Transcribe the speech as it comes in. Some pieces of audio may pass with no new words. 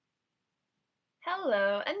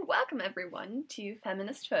Hello and welcome everyone to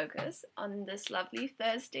Feminist Focus on this lovely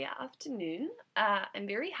Thursday afternoon. I'm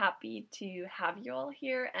very happy to have you all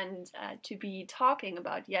here and to be talking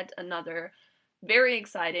about yet another very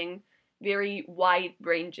exciting, very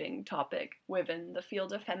wide-ranging topic within the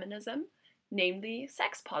field of feminism, namely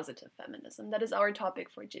sex-positive feminism. That is our topic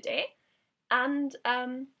for today. And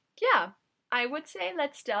yeah, I would say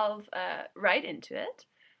let's delve right into it.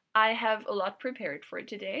 I have a lot prepared for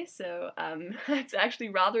today, so it's actually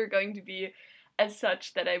rather going to be as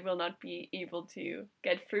such that I will not be able to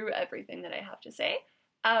get through everything that I have to say.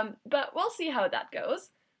 But we'll see how that goes.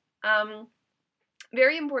 Um,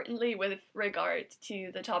 Very importantly, with regard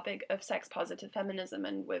to the topic of sex positive feminism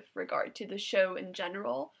and with regard to the show in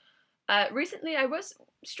general, recently I was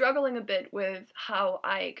struggling a bit with how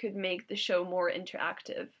I could make the show more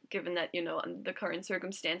interactive, given that, under the current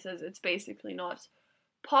circumstances, it's basically not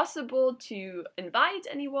possible to invite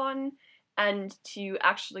anyone and to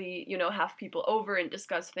actually, have people over and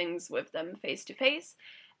discuss things with them face to face.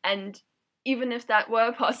 And even if that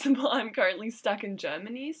were possible, I'm currently stuck in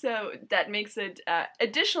Germany, so that makes it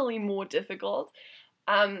additionally more difficult.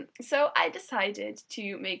 So I decided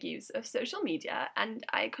to make use of social media and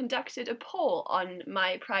I conducted a poll on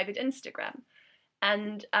my private Instagram.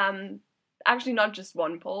 And actually, not just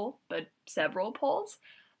one poll, but several polls.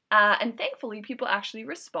 And thankfully, people actually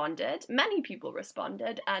responded. Many people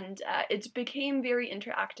responded, and it became very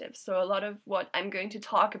interactive. So, a lot of what I'm going to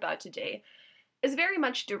talk about today is very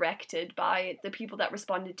much directed by the people that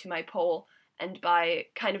responded to my poll and by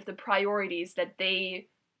kind of the priorities that they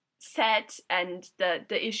set and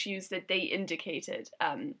the issues that they indicated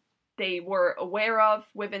they were aware of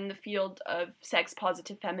within the field of sex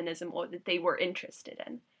positive feminism or that they were interested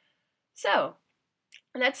in. So,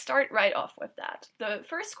 let's start right off with that. The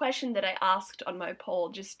first question that I asked on my poll,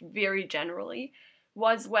 just very generally,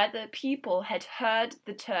 was whether people had heard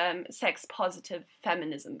the term sex positive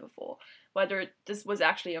feminism before, whether this was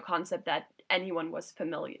actually a concept that anyone was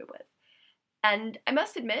familiar with. And I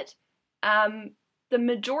must admit, the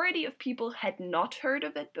majority of people had not heard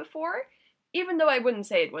of it before, even though I wouldn't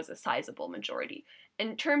say it was a sizable majority.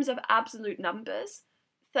 In terms of absolute numbers,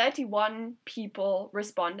 31 people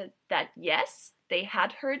responded that yes, they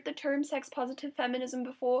had heard the term sex positive feminism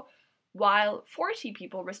before, while 40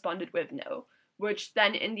 people responded with no, which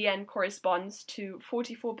then in the end corresponds to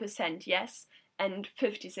 44% yes and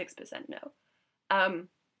 56% no.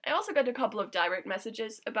 I also got a couple of direct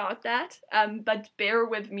messages about that, but bear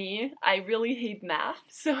with me, I really hate math,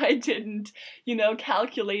 so I didn't,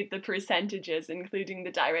 calculate the percentages, including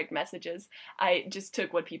the direct messages. I just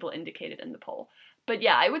took what people indicated in the poll. But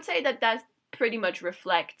yeah, I would say that pretty much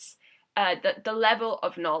reflects the level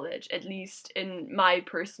of knowledge, at least in my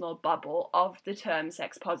personal bubble, of the term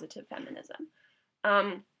sex positive feminism.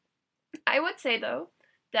 I would say, though,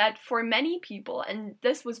 that for many people, and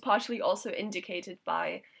this was partially also indicated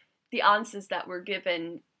by the answers that were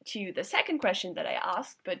given to the second question that I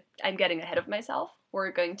asked, but I'm getting ahead of myself.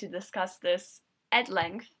 We're going to discuss this at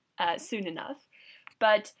length soon enough.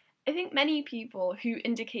 But I think many people who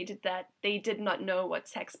indicated that they did not know what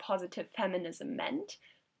sex positive feminism meant,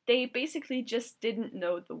 they basically just didn't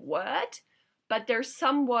know the word, but they're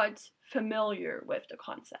somewhat familiar with the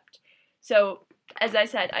concept. So, as I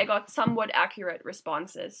said, I got somewhat accurate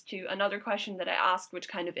responses to another question that I asked, which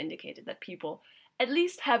kind of indicated that people at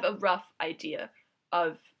least have a rough idea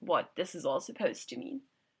of what this is all supposed to mean.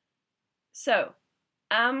 So,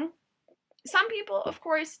 some people, of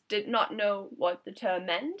course, did not know what the term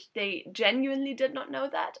meant. They genuinely did not know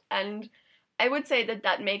that, and I would say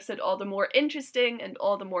that makes it all the more interesting and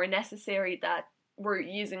all the more necessary that we're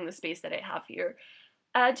using the space that I have here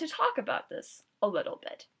to talk about this a little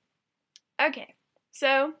bit. Okay,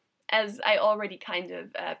 so as I already kind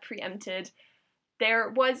of preempted, there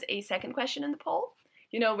was a second question in the poll.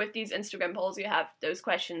 With these Instagram polls, you have those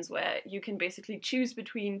questions where you can basically choose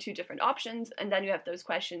between two different options, and then you have those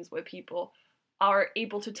questions where people are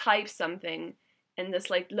able to type something in this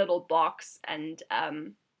little box, and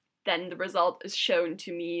then the result is shown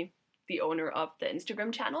to me, the owner of the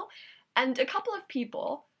Instagram channel. And a couple of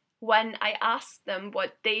people, when I asked them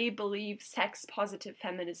what they believe sex positive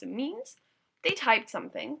feminism means, they typed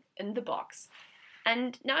something in the box.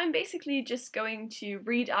 And now I'm basically just going to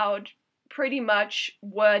read out pretty much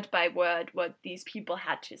word by word what these people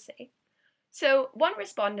had to say. So one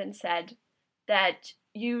respondent said that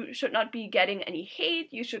you should not be getting any hate,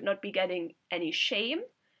 you should not be getting any shame,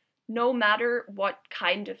 no matter what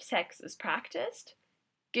kind of sex is practiced,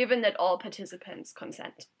 given that all participants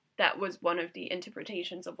consent. That was one of the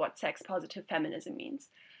interpretations of what sex positive feminism means.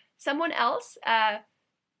 Someone else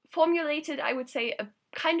formulated, I would say, a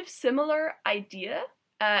kind of similar idea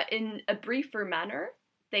in a briefer manner.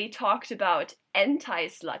 They talked about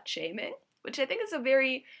anti-slut shaming, which I think is a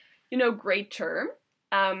very, great term,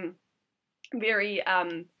 very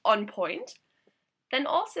on point. Then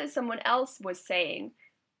also someone else was saying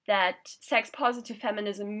that sex-positive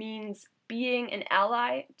feminism means being an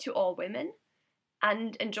ally to all women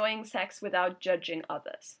and enjoying sex without judging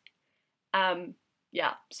others.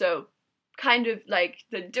 So kind of like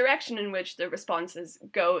the direction in which the responses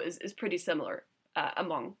go is pretty similar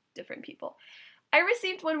among different people. I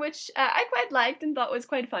received one which I quite liked and thought was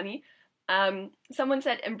quite funny. Someone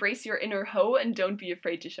said, embrace your inner hoe and don't be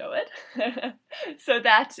afraid to show it. So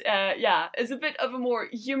that, is a bit of a more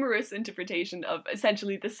humorous interpretation of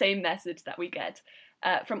essentially the same message that we get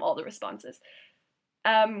from all the responses.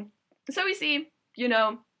 So we see,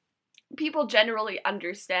 people generally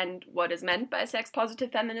understand what is meant by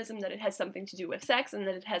sex-positive feminism, that it has something to do with sex and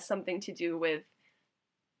that it has something to do with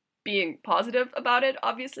being positive about it,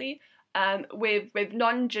 obviously. With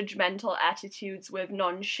non-judgmental attitudes, with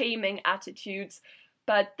non-shaming attitudes,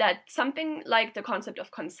 but that something like the concept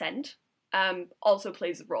of consent also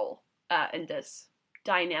plays a role in this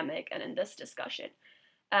dynamic and in this discussion.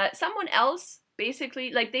 Someone else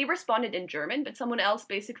basically, like they responded in German, but someone else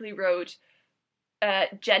basically wrote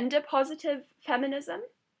gender-positive feminism,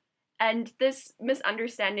 and this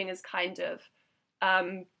misunderstanding is kind of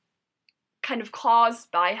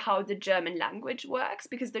caused by how the German language works,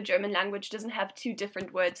 because the German language doesn't have two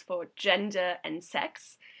different words for gender and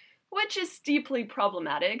sex, which is deeply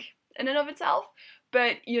problematic in and of itself.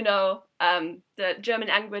 But, the German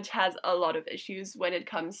language has a lot of issues when it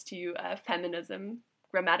comes to feminism,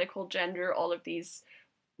 grammatical gender, all of these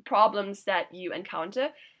problems that you encounter.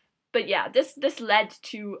 But yeah, this led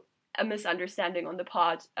to a misunderstanding on the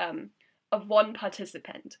part of one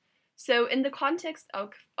participant. So in the context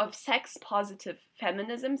of sex-positive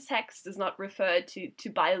feminism, sex does not refer to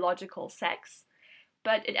biological sex,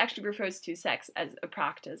 but it actually refers to sex as a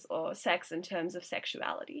practice, or sex in terms of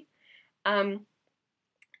sexuality.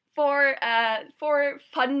 For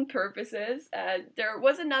fun purposes, there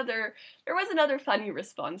was another funny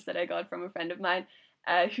response that I got from a friend of mine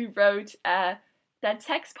who wrote that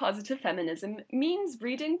sex-positive feminism means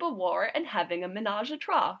reading Beauvoir and having a ménage à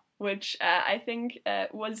trois, which I think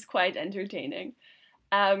was quite entertaining.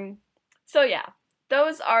 So yeah,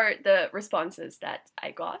 those are the responses that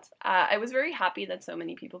I got. I was very happy that so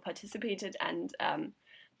many people participated and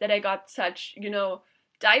that I got such,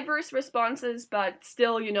 diverse responses, but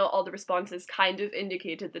still, all the responses kind of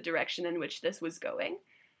indicated the direction in which this was going.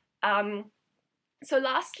 So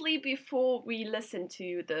lastly, before we listen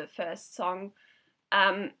to the first song,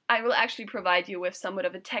 I will actually provide you with somewhat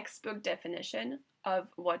of a textbook definition of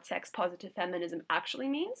what sex-positive feminism actually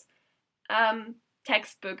means.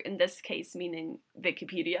 Textbook in this case meaning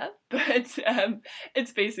Wikipedia, but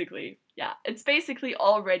it's basically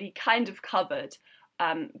already kind of covered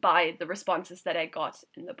by the responses that I got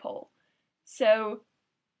in the poll. So,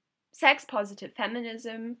 sex-positive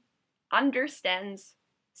feminism understands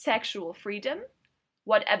sexual freedom,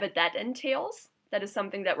 whatever that entails. That is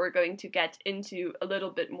something that we're going to get into a little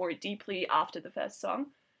bit more deeply after the first song.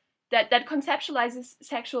 That conceptualizes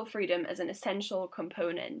sexual freedom as an essential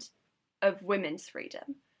component of women's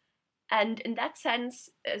freedom. And in that sense,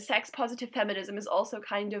 sex-positive feminism is also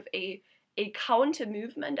kind of a counter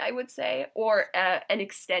movement, I would say, or an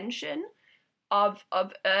extension of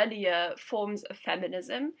earlier forms of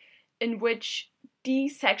feminism in which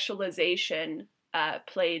desexualization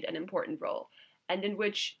played an important role, and in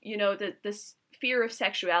which, this fear of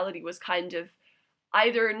sexuality was kind of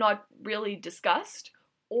either not really discussed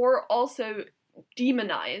or also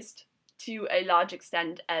demonized to a large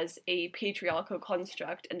extent as a patriarchal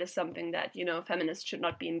construct and as something that, feminists should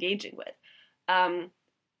not be engaging with.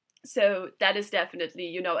 So that is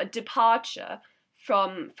definitely, a departure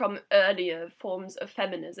from earlier forms of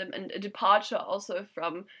feminism, and a departure also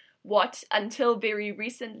from what, until very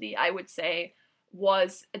recently, I would say,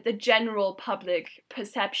 was the general public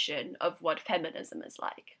perception of what feminism is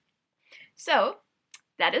like. So,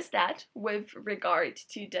 that is that with regard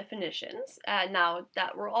to definitions. Now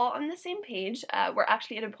that we're all on the same page, we're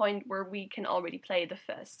actually at a point where we can already play the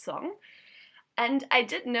first song. And I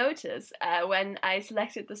did notice when I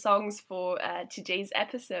selected the songs for today's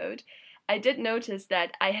episode, I did notice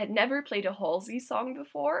that I had never played a Halsey song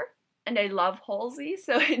before, and I love Halsey,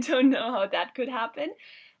 so I don't know how that could happen.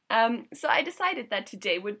 So I decided that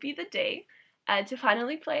today would be the day to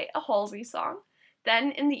finally play a Halsey song.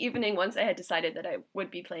 Then in the evening, once I had decided that I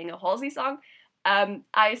would be playing a Halsey song,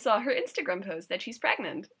 I saw her Instagram post that she's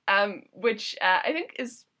pregnant, which I think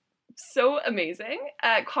is so amazing.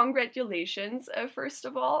 Congratulations, first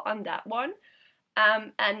of all, on that one.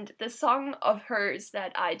 And the song of hers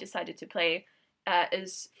that I decided to play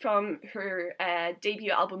is from her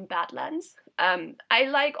debut album Badlands. I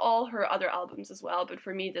like all her other albums as well, but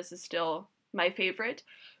for me, this is still my favorite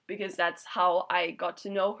because that's how I got to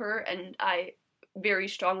know her, and I very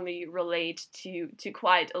strongly relate to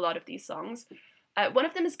quite a lot of these songs. One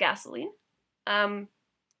of them is Gasoline. Um,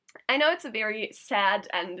 I know it's a very sad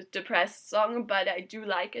and depressed song, but I do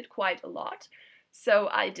like it quite a lot. So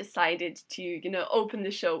I decided to, open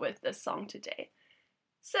the show with this song today.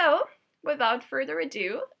 So, without further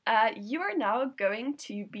ado, you are now going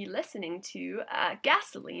to be listening to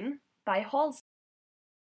Gasoline by Halsey.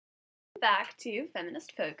 Back to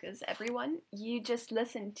Feminist Focus, everyone. You just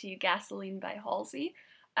listened to Gasoline by Halsey.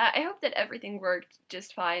 I hope that everything worked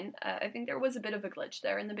just fine. I think there was a bit of a glitch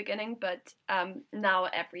there in the beginning, but now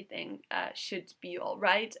everything should be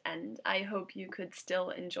alright, and I hope you could still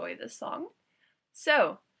enjoy the song.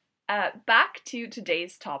 So, back to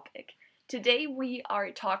today's topic. Today we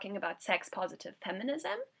are talking about sex positive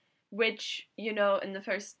feminism, which, in the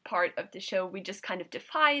first part of the show, we just kind of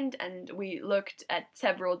defined and we looked at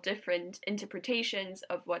several different interpretations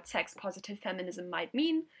of what sex positive feminism might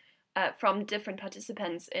mean from different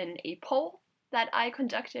participants in a poll that I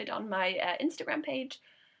conducted on my Instagram page.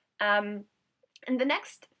 And the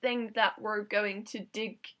next thing that we're going to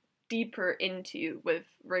dig deeper into with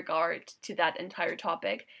regard to that entire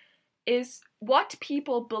topic is what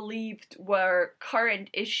people believed were current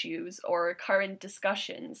issues or current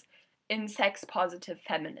discussions in sex positive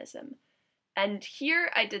feminism. And here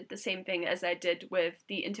I did the same thing as I did with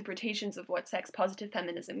the interpretations of what sex positive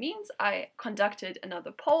feminism means. I conducted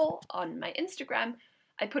another poll on my Instagram.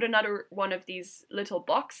 I put another one of these little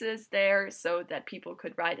boxes there so that people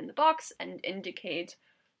could write in the box and indicate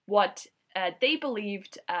what they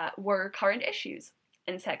believed were current issues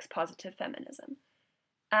in sex positive feminism.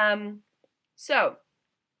 So,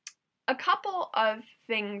 a couple of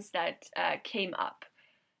things that came up.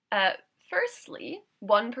 Firstly,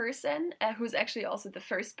 one person, who's actually also the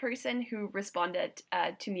first person who responded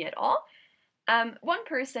to me at all, one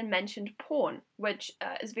person mentioned porn, which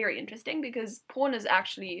is very interesting because porn is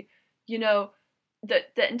actually, the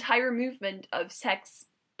entire movement of sex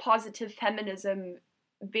positive feminism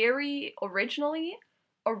very originally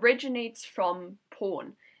originates from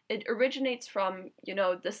porn. It originates from,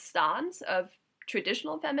 the stance of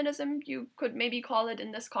traditional feminism, you could maybe call it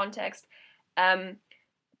in this context,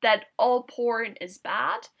 that all porn is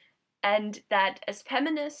bad, and that as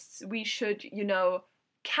feminists we should,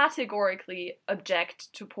 categorically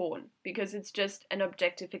object to porn because it's just an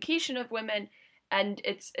objectification of women and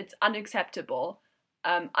it's unacceptable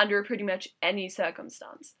under pretty much any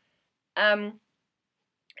circumstance. And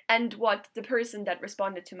what the person that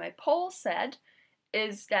responded to my poll said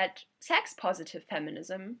is that sex positive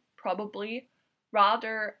feminism probably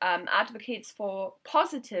rather advocates for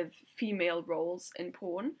positive female roles in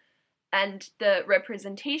porn and the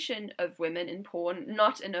representation of women in porn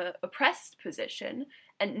not in an oppressed position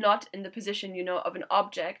and not in the position, of an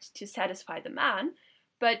object to satisfy the man,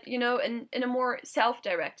 but, in a more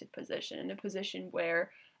self-directed position, in a position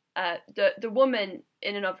where the woman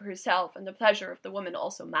in and of herself and the pleasure of the woman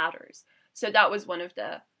also matters. So that was one of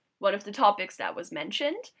the topics that was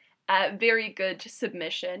mentioned. Very good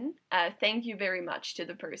submission. Thank you very much to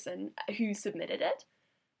the person who submitted it.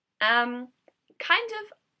 Kind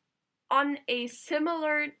of on a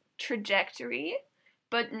similar trajectory,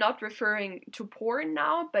 but not referring to porn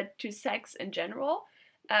now, but to sex in general,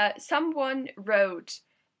 someone wrote,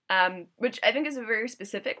 which I think is a very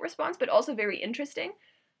specific response, but also very interesting.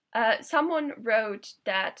 Someone wrote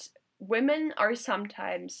that women are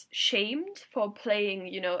sometimes shamed for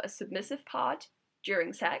playing, a submissive part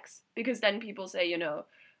during sex, because then people say, you're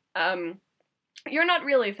not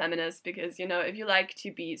really a feminist because, if you like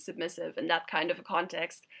to be submissive in that kind of a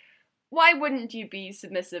context, why wouldn't you be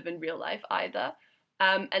submissive in real life either?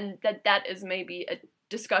 And that is maybe a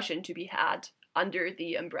discussion to be had under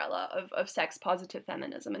the umbrella of sex positive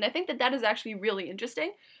feminism. And I think that is actually really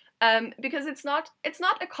interesting because it's not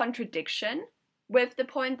a contradiction with the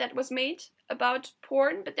point that was made about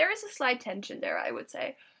porn, but there is a slight tension there, I would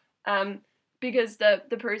say. Because the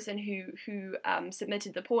person who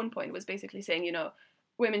submitted the porn point was basically saying,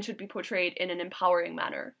 women should be portrayed in an empowering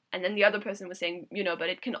manner. And then the other person was saying, but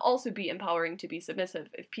it can also be empowering to be submissive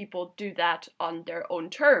if people do that on their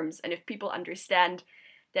own terms. And if people understand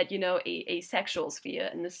that, a sexual sphere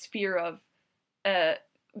and the sphere of,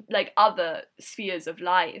 like other spheres of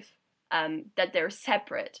life, that they're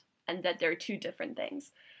separate and that they're two different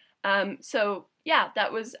things. So yeah,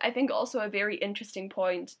 that was, I think, also a very interesting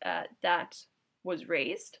point that was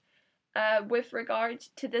raised with regard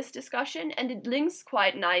to this discussion, and it links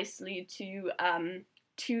quite nicely to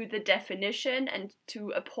the definition and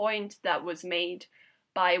to a point that was made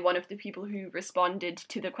by one of the people who responded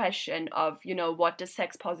to the question of, what does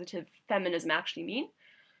sex positive feminism actually mean?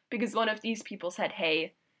 Because one of these people said,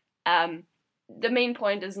 hey, the main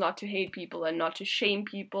point is not to hate people and not to shame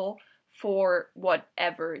people for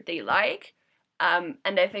whatever they like. And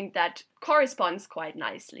I think that corresponds quite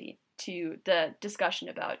nicely to the discussion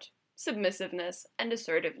about submissiveness and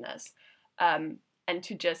assertiveness, and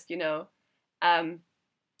to just,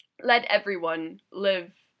 let everyone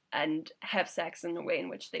live and have sex in the way in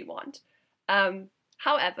which they want.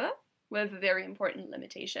 However, with a very important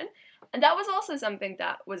limitation. And that was also something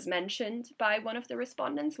that was mentioned by one of the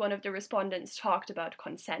respondents. One of the respondents talked about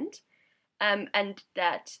consent, and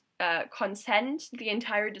that consent, the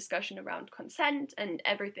entire discussion around consent and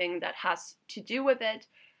everything that has to do with it,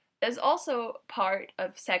 is also part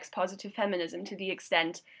of sex positive feminism, to the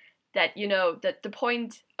extent that, that the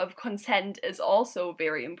point of consent is also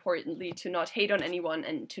very importantly to not hate on anyone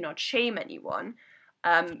and to not shame anyone,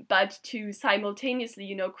 but to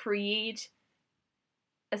simultaneously, create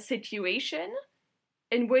a situation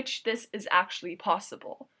in which this is actually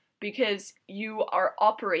possible, because you are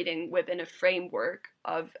operating within a framework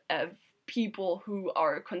of people who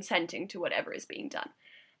are consenting to whatever is being done.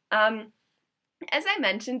 As I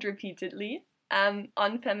mentioned repeatedly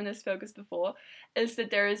on Feminist Focus before, is that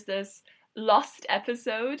there is this lost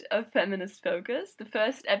episode of Feminist Focus, the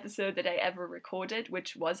first episode that I ever recorded,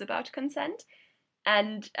 which was about consent,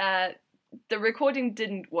 and the recording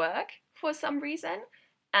didn't work for some reason,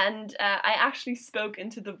 and I actually spoke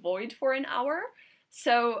into the void for an hour.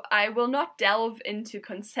 So I will not delve into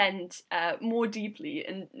consent more deeply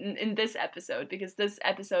in this episode, because this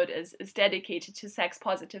episode is dedicated to sex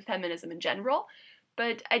positive feminism in general.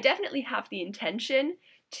 But I definitely have the intention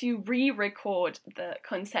to re-record the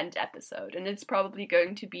consent episode, and it's probably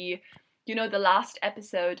going to be, the last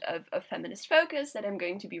episode of Feminist Focus that I'm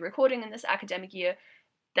going to be recording in this academic year.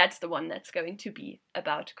 That's the one that's going to be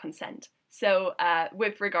about consent. So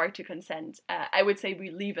with regard to consent, I would say we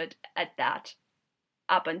leave it at that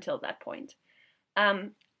up until that point.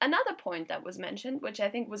 Another point that was mentioned, which I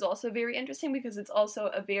think was also very interesting, because it's also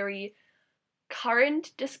a very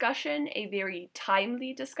current discussion, a very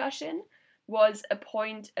timely discussion, was a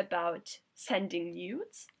point about sending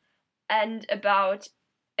nudes, and about,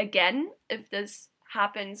 again, if this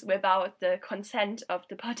happens without the consent of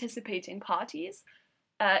the participating parties,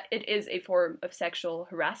 it is a form of sexual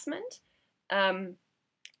harassment.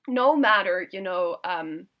 No matter,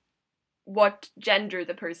 what gender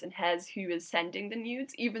the person has who is sending the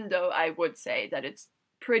nudes, even though I would say that it's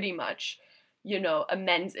pretty much, a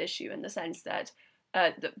men's issue, in the sense that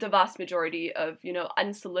the vast majority of,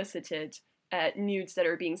 unsolicited nudes that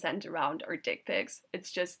are being sent around are dick pics.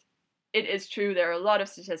 It is true. There are a lot of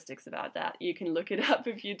statistics about that. You can look it up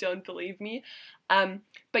if you don't believe me.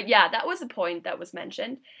 But yeah, that was a point that was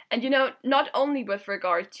mentioned. And, not only with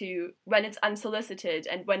regard to when it's unsolicited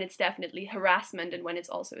and when it's definitely harassment and when it's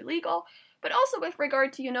also illegal, but also with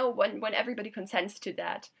regard to, when everybody consents to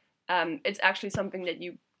that. It's actually something that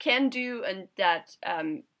you can do, and that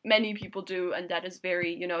many people do, and that is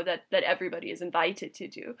very, that everybody is invited to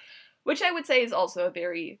do. Which I would say is also a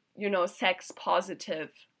very, sex positive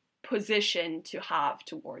position to have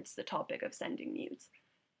towards the topic of sending nudes.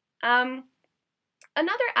 Another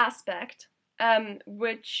aspect,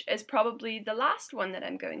 which is probably the last one that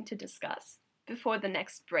I'm going to discuss before the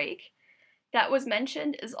next break, that was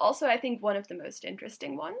mentioned, is also, I think, one of the most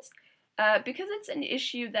interesting ones, because it's an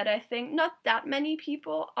issue that I think not that many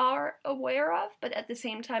people are aware of, but at the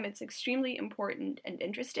same time it's extremely important and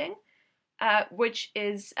interesting, which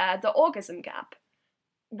is the orgasm gap,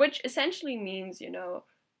 which essentially means,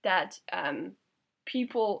 that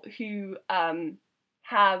people who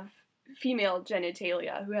have female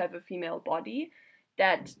genitalia, who have a female body,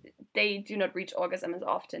 that they do not reach orgasm as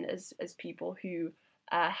often as people who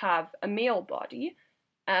have a male body.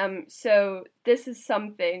 So this is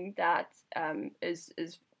something that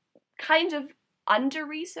is kind of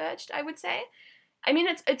under-researched, I would say. I mean,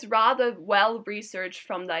 it's rather well researched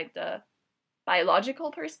from like the biological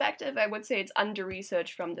perspective. I would say it's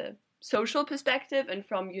under-researched from the social perspective, and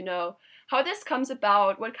from, how this comes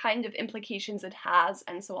about, what kind of implications it has,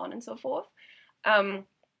 and so on and so forth.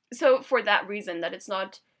 So for that reason, that it's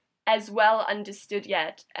not as well understood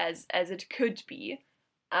yet as it could be,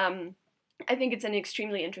 I think it's an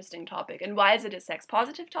extremely interesting topic. And why is it a sex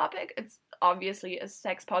positive topic? It's obviously a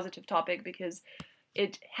sex positive topic because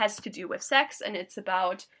it has to do with sex, and it's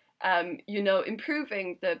about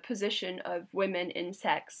improving the position of women in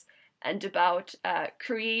sex and about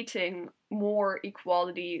creating more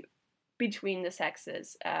equality between the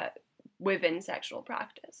sexes within sexual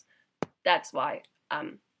practice. That's why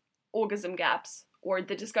orgasm gaps, or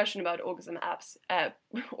the discussion about orgasm gaps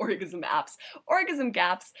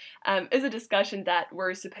is a discussion that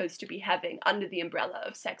we're supposed to be having under the umbrella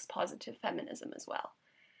of sex positive feminism as well.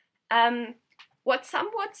 What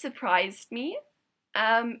somewhat surprised me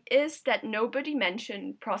is that nobody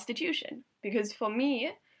mentioned prostitution, because for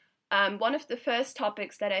me, one of the first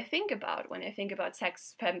topics that I think about when I think about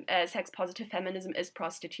sex positive feminism is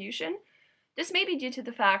prostitution. This may be due to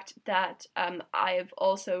the fact that I've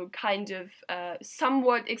also kind of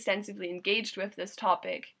somewhat extensively engaged with this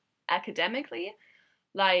topic academically.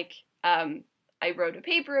 Like, I wrote a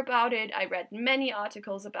paper about it, I read many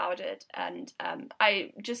articles about it, and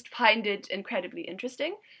I just find it incredibly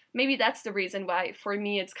interesting. Maybe that's the reason why, for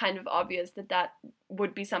me, it's kind of obvious that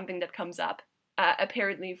would be something that comes up.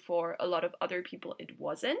 Apparently, for a lot of other people, it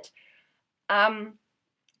wasn't.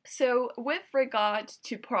 So, with regard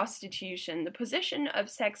to prostitution, the position of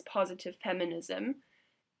sex-positive feminism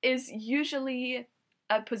is usually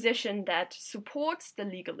a position that supports the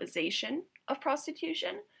legalization of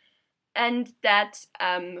prostitution, and that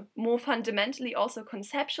more fundamentally also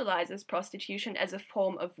conceptualizes prostitution as a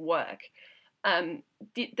form of work.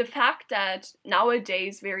 The fact that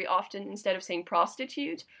nowadays, very often, instead of saying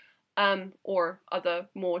prostitute, or other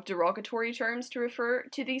more derogatory terms to refer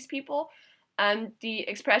to these people, the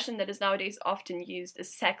expression that is nowadays often used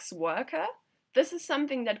is sex worker. This is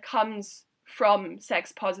something that comes from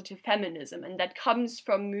sex-positive feminism, and that comes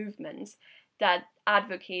from movements that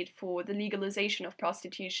advocate for the legalization of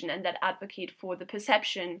prostitution, and that advocate for the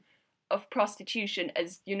perception of prostitution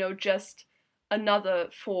as, just another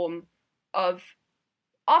form of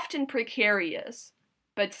often precarious,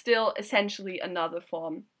 but still essentially another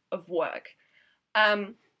form of work.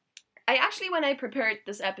 I actually, when I prepared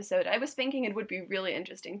this episode, I was thinking it would be really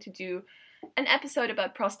interesting to do an episode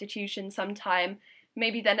about prostitution sometime.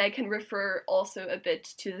 Maybe then I can refer also a bit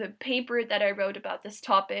to the paper that I wrote about this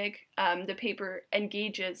topic. The paper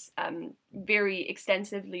engages very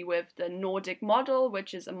extensively with the Nordic model,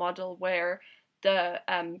 which is a model where the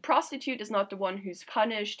prostitute is not the one who's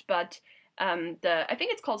punished, but I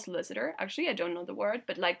think it's called solicitor. Actually, I don't know the word,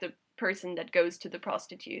 but like the person that goes to the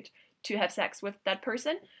prostitute to have sex with that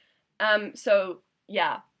person. So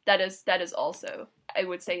yeah, that is also, I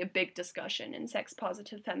would say, a big discussion in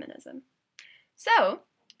sex-positive feminism. So,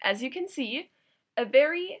 as you can see, a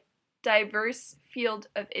very diverse field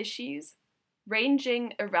of issues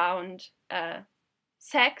ranging around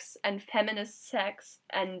sex and feminist sex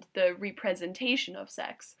and the representation of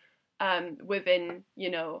sex within,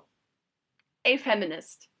 a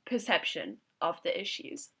feminist perception of the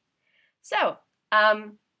issues. So,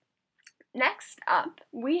 next up,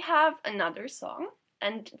 we have another song,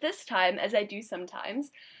 and this time, as I do sometimes,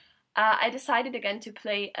 I decided again to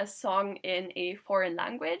play a song in a foreign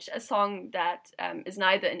language, a song that is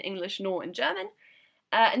neither in English nor in German,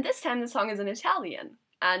 and this time the song is in Italian,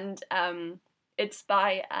 and it's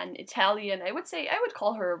by an Italian, I would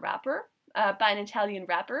call her a rapper, by an Italian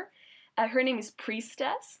rapper. Her name is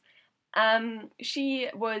Priestess. She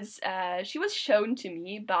was shown to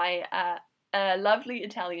me by a lovely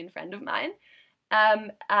Italian friend of mine,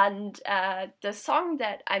 and the song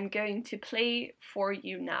that I'm going to play for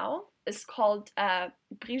you now is called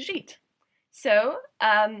Brigitte. So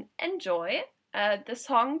enjoy the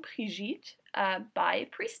song Brigitte by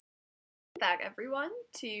Priestess. Welcome back, everyone,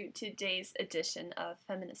 to today's edition of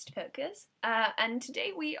Feminist Focus, and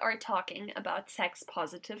today we are talking about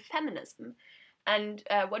sex-positive feminism. And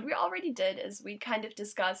what we already did is we kind of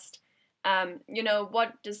discussed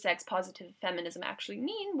what does sex-positive feminism actually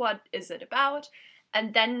mean? What is it about?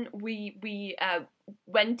 And then we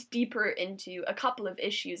went deeper into a couple of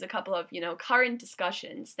issues, a couple of, current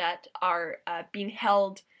discussions that are being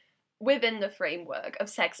held within the framework of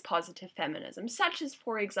sex-positive feminism, such as,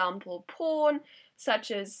 for example, porn, such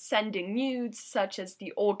as sending nudes, such as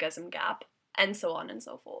the orgasm gap, and so on and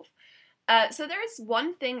so forth. So there is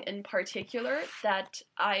one thing in particular that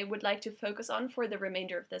I would like to focus on for the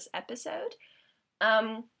remainder of this episode.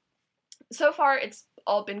 So far, it's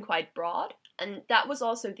all been quite broad, and that was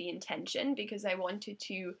also the intention, because I wanted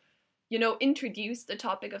to, introduce the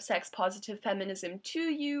topic of sex-positive feminism to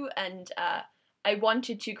you, and I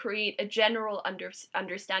wanted to create a general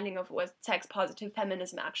understanding of what sex-positive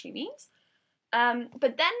feminism actually means.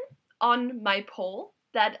 But then, on my poll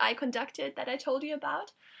that I conducted, that I told you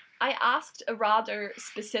about, I asked a rather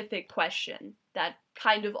specific question that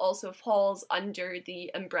kind of also falls under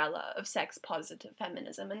the umbrella of sex-positive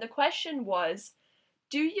feminism. And the question was,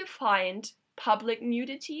 do you find public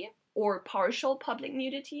nudity or partial public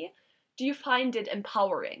nudity, do you find it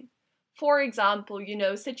empowering? For example,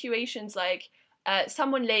 situations like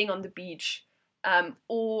someone laying on the beach,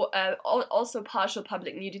 or also partial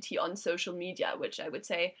public nudity on social media, which I would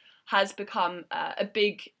say has become a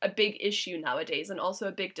big issue nowadays, and also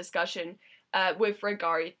a big discussion with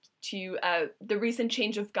regard to the recent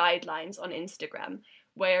change of guidelines on Instagram,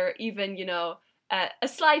 where even a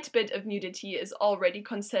slight bit of nudity is already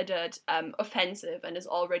considered offensive and is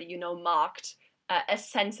already marked as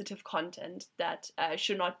sensitive content that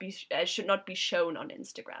should not be shown on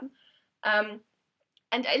Instagram.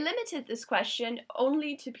 And I limited this question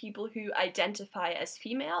only to people who identify as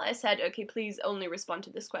female. I said, okay, please only respond to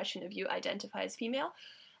this question if you identify as female.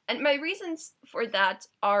 And my reasons for that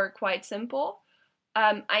are quite simple.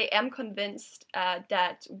 I am convinced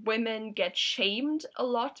that women get shamed a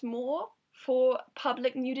lot more for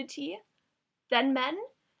public nudity than men,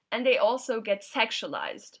 and they also get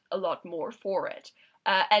sexualized a lot more for it.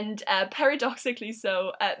 And paradoxically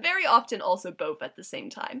so, very often also both at the same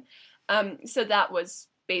time. So that was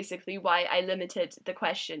basically why I limited the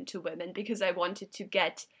question to women, because I wanted to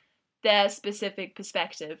get their specific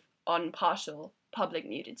perspective on partial public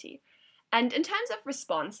nudity. And in terms of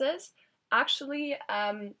responses, actually,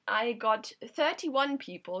 I got 31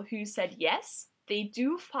 people who said yes, they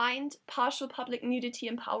do find partial public nudity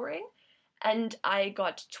empowering. And I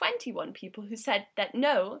got 21 people who said that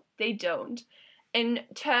no, they don't. In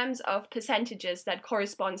terms of percentages, that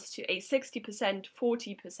corresponds to a 60%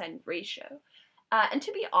 40% ratio. And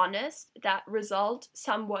to be honest, that result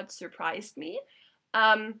somewhat surprised me.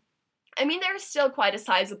 I mean, there is still quite a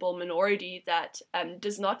sizable minority that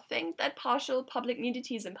does not think that partial public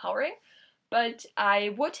nudity is empowering, but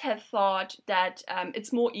I would have thought that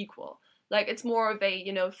it's more equal. Like, it's more of a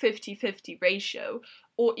 50-50 ratio,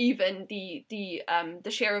 or even the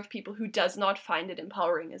share of people who does not find it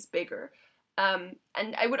empowering is bigger. And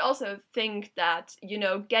I would also think that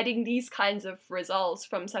getting these kinds of results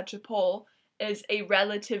from such a poll is a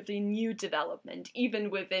relatively new development,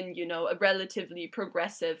 even within a relatively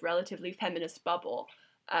progressive, relatively feminist bubble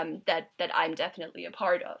that I'm definitely a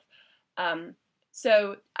part of.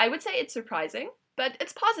 So I would say it's surprising, but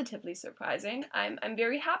it's positively surprising. I'm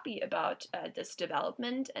very happy about this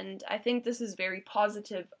development, and I think this is very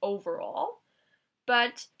positive overall.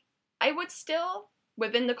 But I would still,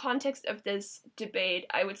 within the context of this debate,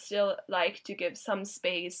 I would still like to give some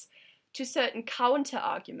space to certain counter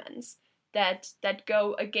arguments that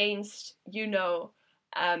go against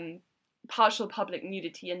partial public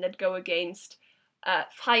nudity, and that go against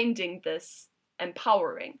finding this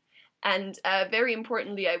empowering. And very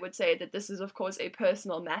importantly, I would say that this is, of course, a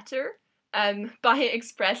personal matter. By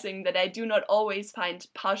expressing that I do not always find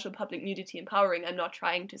partial public nudity empowering, I'm not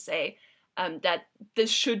trying to say that this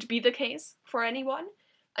should be the case for anyone.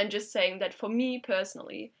 I'm just saying that for me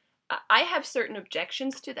personally, I have certain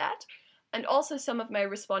objections to that. And also some of my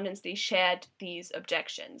respondents, they shared these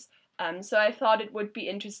objections. So I thought it would be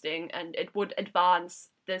interesting and it would advance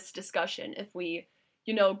this discussion if we,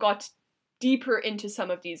 got deeper into some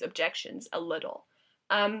of these objections a little.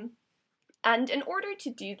 And in order to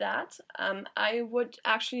do that, I would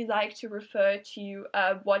actually like to refer to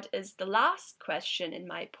what is the last question in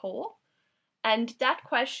my poll. And that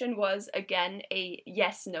question was, again, a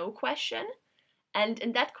yes-no question. And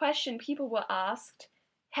in that question, people were asked,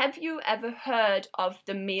 have you ever heard of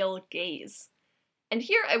the male gaze? And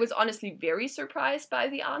here I was honestly very surprised by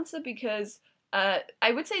the answer, because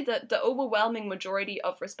I would say that the overwhelming majority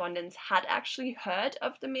of respondents had actually heard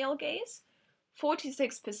of the male gaze.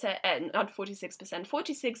 46%, not 46%,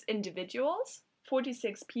 46 individuals,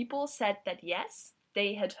 46 people said that yes,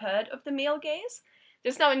 they had heard of the male gaze.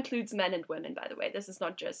 This now includes men and women, by the way. This is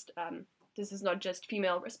not just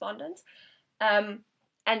female respondents.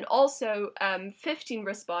 And also 15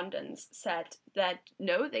 respondents said that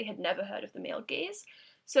no, they had never heard of the male gaze.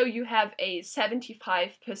 So you have a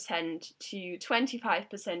 75% to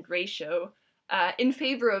 25% ratio in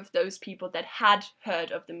favor of those people that had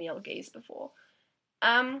heard of the male gaze before.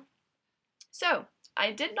 So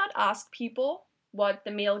I did not ask people what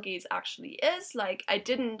the male gaze actually is. Like, I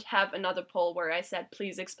didn't have another poll where I said,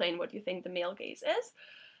 please explain what you think the male gaze is.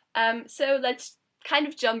 So let's kind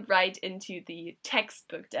of jump right into the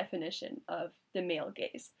textbook definition of the male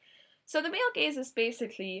gaze. So the male gaze is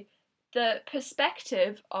basically the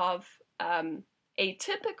perspective of a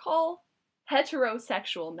typical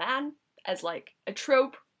heterosexual man, as like a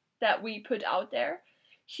trope that we put out there,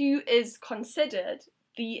 who is considered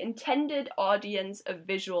the intended audience of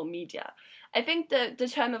visual media. I think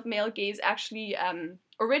the term of male gaze actually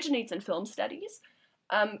originates in film studies,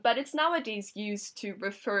 but it's nowadays used to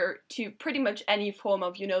refer to pretty much any form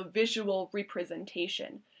of, visual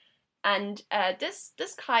representation. And this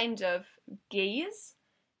kind of gaze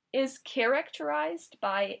is characterized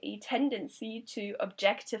by a tendency to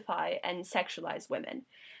objectify and sexualize women.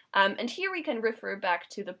 And here we can refer back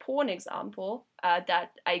to the porn example that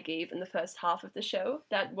I gave in the first half of the show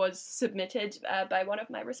that was submitted by one of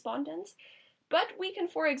my respondents. But we can,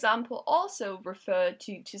 for example, also refer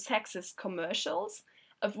to sexist commercials,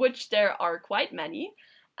 of which there are quite many,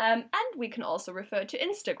 and we can also refer to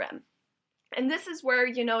Instagram. And this is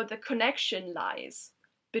where, the connection lies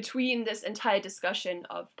between this entire discussion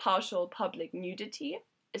of partial public nudity,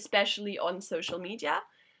 especially on social media,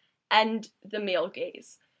 and the male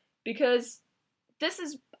gaze. Because this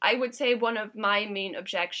is, I would say, one of my main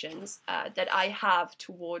objections that I have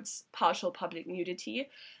towards partial public nudity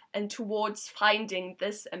and towards finding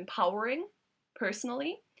this empowering,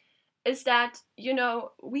 personally, is that,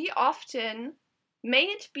 we often, may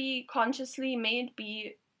it be consciously, may it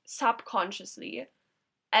be subconsciously,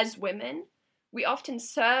 as women, we often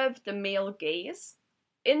serve the male gaze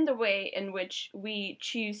in the way in which we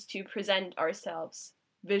choose to present ourselves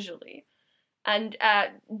visually. And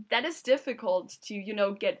that is difficult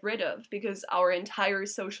to, get rid of, because our entire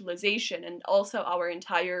socialization and also our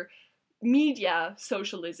entire media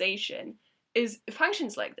socialization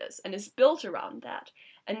functions like this and is built around that.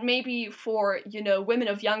 And maybe for, women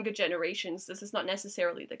of younger generations, this is not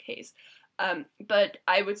necessarily the case. But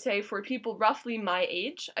I would say for people roughly my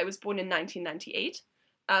age, I was born in 1998,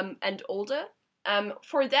 and older,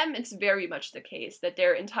 for them it's very much the case that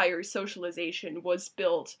their entire socialization was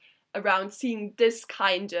built around seeing this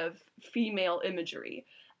kind of female imagery.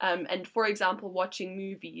 And for example, watching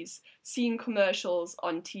movies, seeing commercials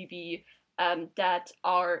on TV that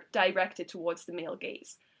are directed towards the male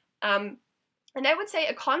gaze. And I would say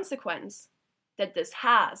a consequence that this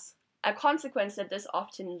has, a consequence that this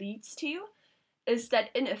often leads to, is that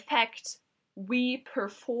in effect, we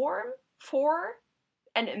perform for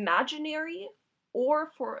an imaginary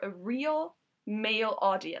or for a real male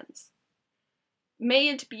audience. May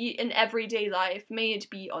it be in everyday life, may it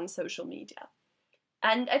be on social media.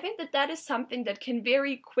 And I think that is something that can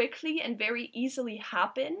very quickly and very easily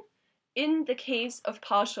happen in the case of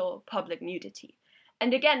partial public nudity.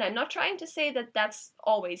 And again, I'm not trying to say that that's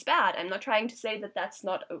always bad. I'm not trying to say that that's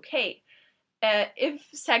not okay. If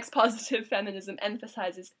sex-positive feminism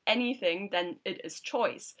emphasizes anything, then it is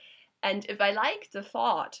choice. And if I like the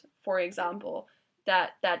thought, for example,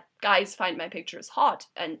 that guys find my pictures hot,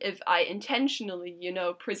 and if I intentionally,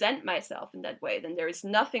 present myself in that way, then there is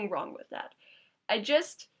nothing wrong with that. I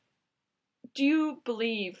just do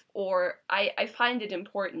believe, or I find it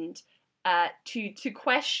important to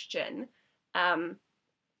question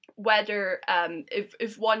whether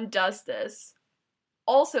if one does this,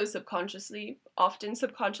 also subconsciously, often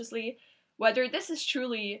subconsciously, whether this is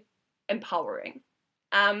truly empowering.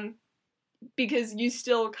 Because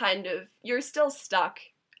you're still stuck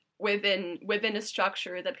within a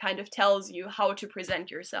structure that kind of tells you how to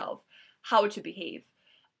present yourself, how to behave.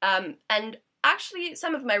 And actually,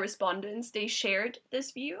 some of my respondents, they shared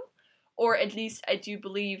this view, or at least I do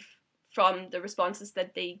believe from the responses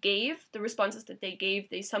that they gave,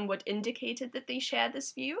 they somewhat indicated that they share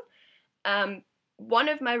this view. One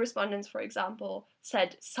of my respondents, for example,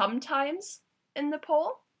 said sometimes in the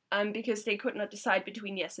poll, because they could not decide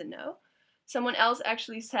between yes and no. Someone else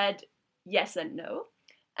actually said yes and no.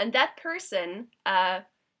 And that person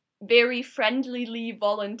very friendlily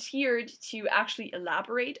volunteered to actually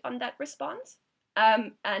elaborate on that response.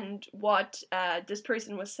 And what this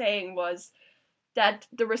person was saying was that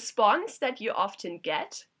the response that you often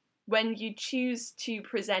get when you choose to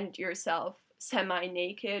present yourself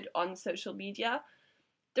semi-naked on social media,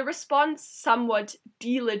 the response somewhat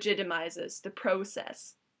delegitimizes the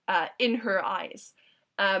process in her eyes.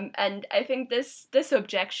 And I think this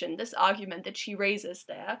objection, this argument that she raises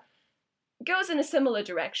there, goes in a similar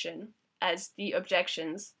direction as the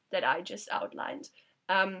objections that I just outlined.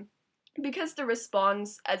 Because the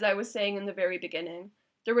response, as I was saying in the very beginning,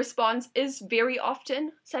 the response is very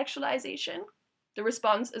often sexualization. The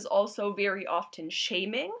response is also very often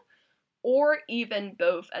shaming, or even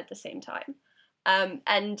both at the same time.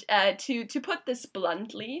 And to put this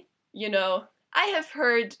bluntly, I have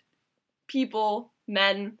heard people,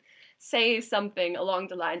 men, say something along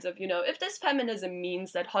the lines of, if this feminism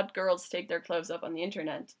means that hot girls take their clothes off on the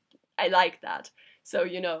internet, I like that. So,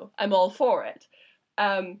 I'm all for it.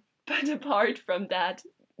 But apart from that,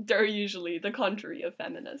 they're usually the contrary of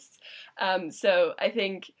feminists. So I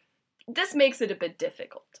think this makes it a bit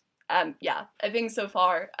difficult. Yeah, I think so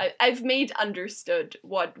far I've made understood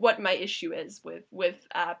what my issue is with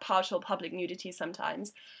partial public nudity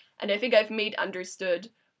sometimes, and I think I've made understood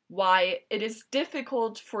why it is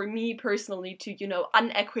difficult for me personally to, you know,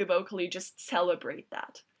 unequivocally just celebrate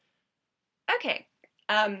that. Okay,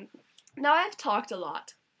 now I've talked a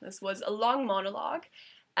lot. This was a long monologue,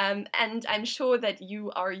 and I'm sure that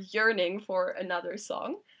you are yearning for another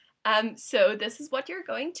song. So this is what you're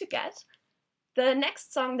going to get. The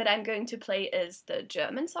next song that I'm going to play is the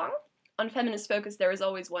German song. On Feminist Focus, there is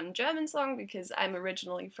always one German song because I'm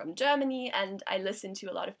originally from Germany and I listen to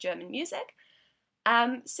a lot of German music.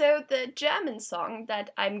 So the German song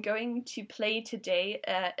that I'm going to play today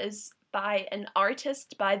is by an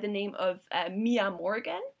artist by the name of Mia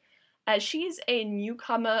Morgan. She's a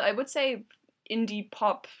newcomer, I would say indie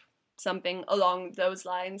pop, something along those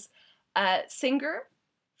lines, singer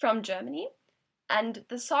from Germany. And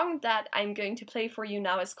the song that I'm going to play for you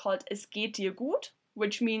now is called Es geht dir gut,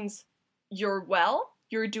 which means you're well,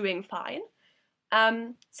 you're doing fine.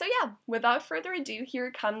 So yeah, without further ado,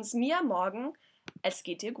 here comes Mia Morgan, Es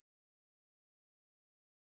geht dir gut.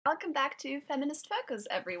 Welcome back to Feminist Focus,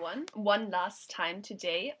 everyone. One last time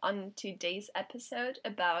today on today's episode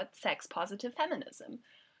about sex-positive feminism.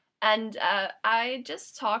 And I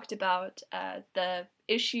just talked about the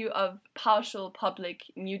issue of partial public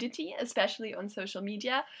nudity, especially on social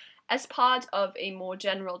media, as part of a more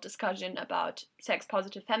general discussion about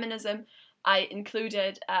sex-positive feminism. I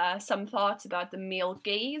included some thoughts about the male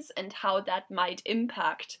gaze and how that might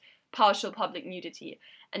impact partial public nudity,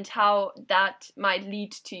 and how that might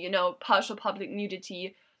lead to, you know, partial public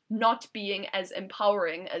nudity not being as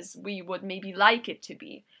empowering as we would maybe like it to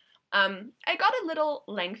be. I got a little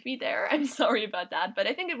lengthy there, I'm sorry about that, but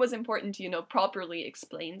I think it was important to, you know, properly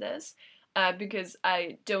explain this, because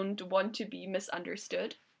I don't want to be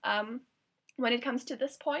misunderstood when it comes to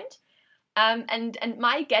this point. And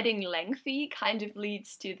my getting lengthy kind of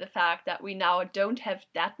leads to the fact that we now don't have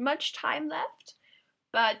that much time left,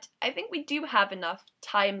 but I think we do have enough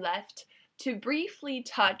time left to briefly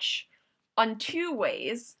touch on two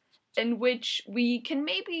ways in which we can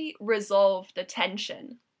maybe resolve the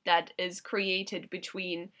tension that is created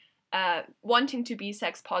between wanting to be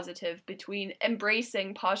sex positive, between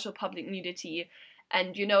embracing partial public nudity,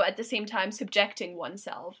 and, you know, at the same time subjecting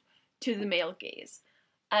oneself to the male gaze.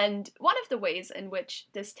 And one of the ways in which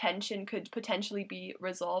this tension could potentially be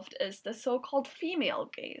resolved is the so-called female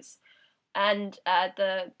gaze. And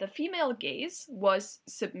the female gaze was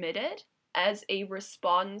submitted as a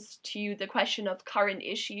response to the question of current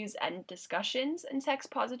issues and discussions in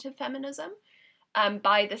sex-positive feminism,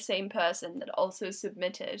 by the same person that also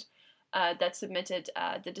submitted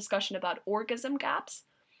the discussion about orgasm gaps.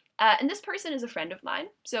 And this person is a friend of mine,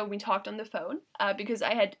 so we talked on the phone because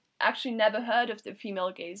I had actually never heard of the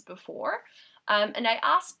female gaze before. And I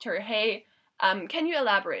asked her, hey, can you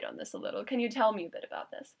elaborate on this a little? Can you tell me a bit about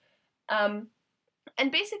this?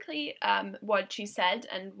 And basically, what she said,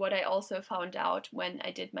 and what I also found out when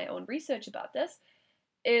I did my own research about this,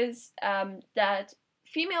 is that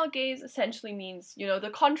female gaze essentially means, you know, the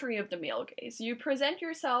contrary of the male gaze. You present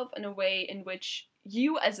yourself in a way in which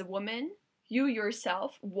you as a woman, you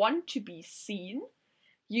yourself, want to be seen.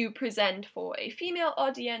 You present for a female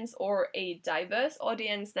audience or a diverse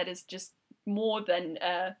audience that is just more than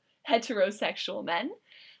heterosexual men.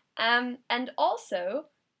 And also,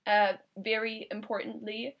 very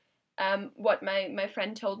importantly, what my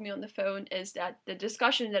friend told me on the phone is that the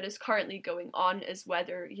discussion that is currently going on is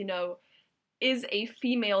whether, you know, is a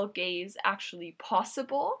female gaze actually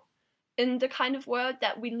possible in the kind of world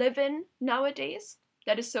that we live in nowadays,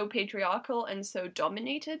 that is so patriarchal and so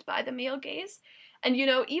dominated by the male gaze? And, you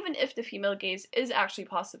know, even if the female gaze is actually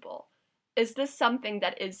possible, is this something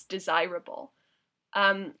that is desirable?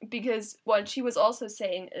 Because what she was also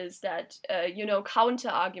saying is that, you know, counter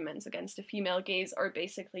arguments against the female gaze are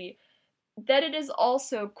basically that it is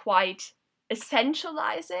also quite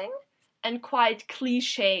essentializing and quite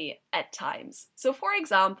cliche at times. So, for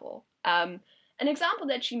example, an example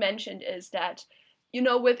that she mentioned is that, you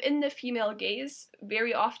know, within the female gaze,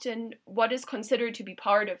 very often what is considered to be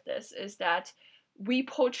part of this is that we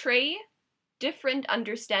portray different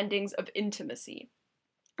understandings of intimacy.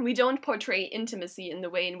 We don't portray intimacy in the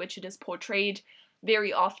way in which it is portrayed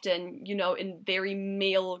very often, you know, in very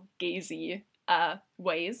male-gazy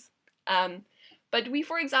ways. But we,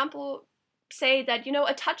 for example, say that, you know,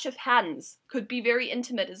 a touch of hands could be very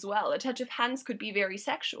intimate as well. A touch of hands could be very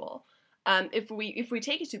sexual, if we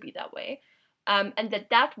take it to be that way. And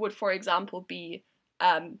that would, for example, be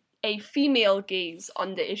a female gaze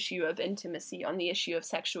on the issue of intimacy, on the issue of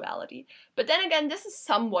sexuality. But then again, this is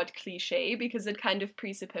somewhat cliche because it kind of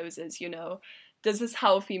presupposes, this is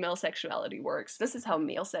how female sexuality works. This is how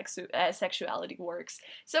male sexuality works.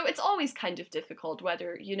 So it's always kind of difficult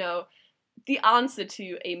whether, the answer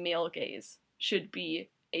to a male gaze should be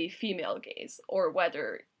a female gaze, or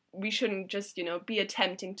whether we shouldn't just, be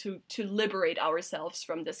attempting to liberate ourselves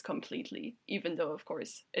from this completely, even though, of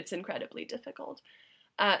course, it's incredibly difficult.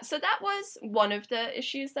 So that was one of the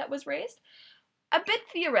issues that was raised. A bit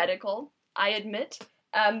theoretical, I admit,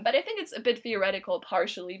 but I think it's a bit theoretical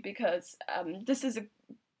partially because this is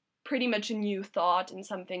pretty much a new thought and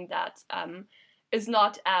something that is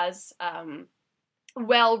not as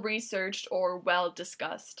well researched or well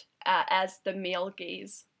discussed as the male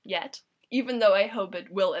gaze yet, even though I hope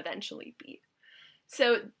it will eventually be.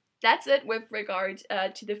 So that's it with regard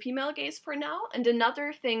to the female gaze for now. And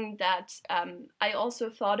another thing that I also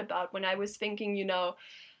thought about when I was thinking,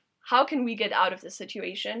 how can we get out of this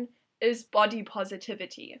situation, is body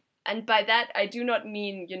positivity. And by that, I do not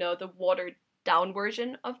mean, the watered down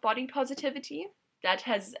version of body positivity that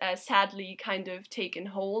has sadly kind of taken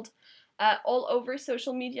hold all over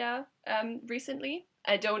social media recently.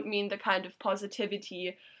 I don't mean the kind of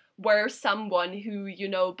positivity where someone who,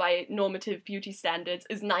 by normative beauty standards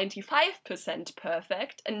is 95%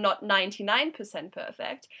 perfect and not 99%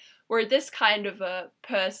 perfect, where this kind of a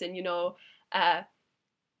person,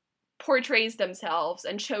 portrays themselves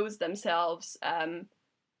and shows themselves and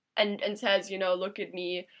says, look at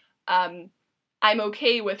me, I'm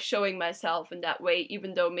okay with showing myself in that way,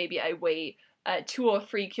 even though maybe I weigh 2 or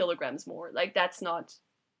 3 kilograms more. Like, that's not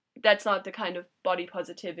the kind of body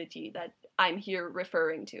positivity that I'm here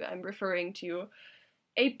referring to. I'm referring to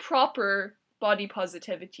a proper body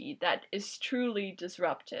positivity that is truly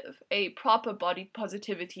disruptive. A proper body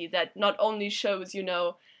positivity that not only shows,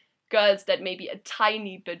 girls that may be a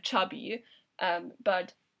tiny bit chubby,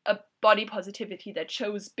 but a body positivity that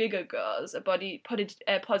shows bigger girls, a body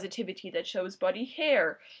positivity that shows body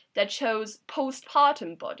hair, that shows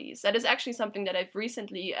postpartum bodies. That is actually something that I've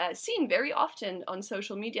recently seen very often on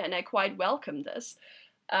social media, and I quite welcome this.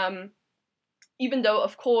 Even though,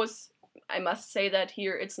 of course, I must say that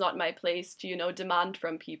here it's not my place to, demand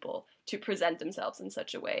from people to present themselves in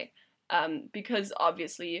such a way. Because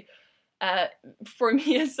obviously, for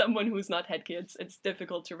me as someone who's not had kids, it's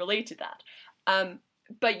difficult to relate to that.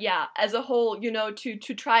 But yeah, as a whole,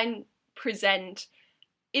 to try and present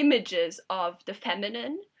images of the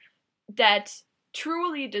feminine that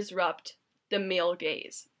truly disrupt the male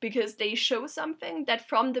gaze, because they show something that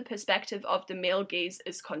from the perspective of the male gaze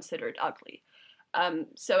is considered ugly.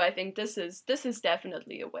 So I think this is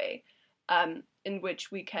definitely a way in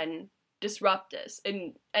which we can disrupt this,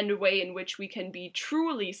 and a way in which we can be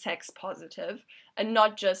truly sex positive and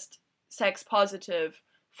not just sex positive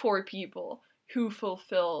for people who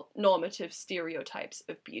fulfill normative stereotypes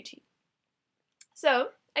of beauty. So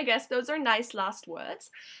I guess those are nice last words.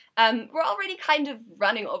 We're already kind of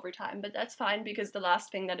running over time, but that's fine because the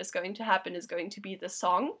last thing that is going to happen is going to be the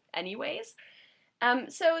song anyways.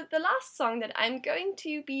 So the last song that I'm going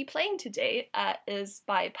to be playing today is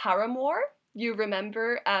by Paramore. You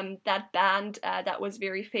remember that band that was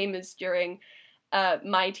very famous during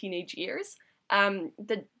my teenage years.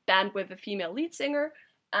 The band with a female lead singer.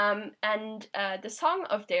 And the song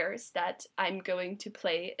of theirs that I'm going to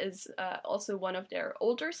play is also one of their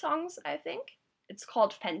older songs, I think. It's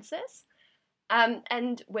called Fences.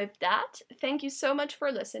 And with that, thank you so much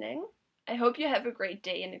for listening. I hope you have a great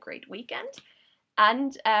day and a great weekend.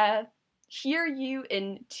 And hear you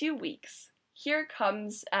in 2 weeks. Here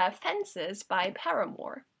comes Fences by Paramore.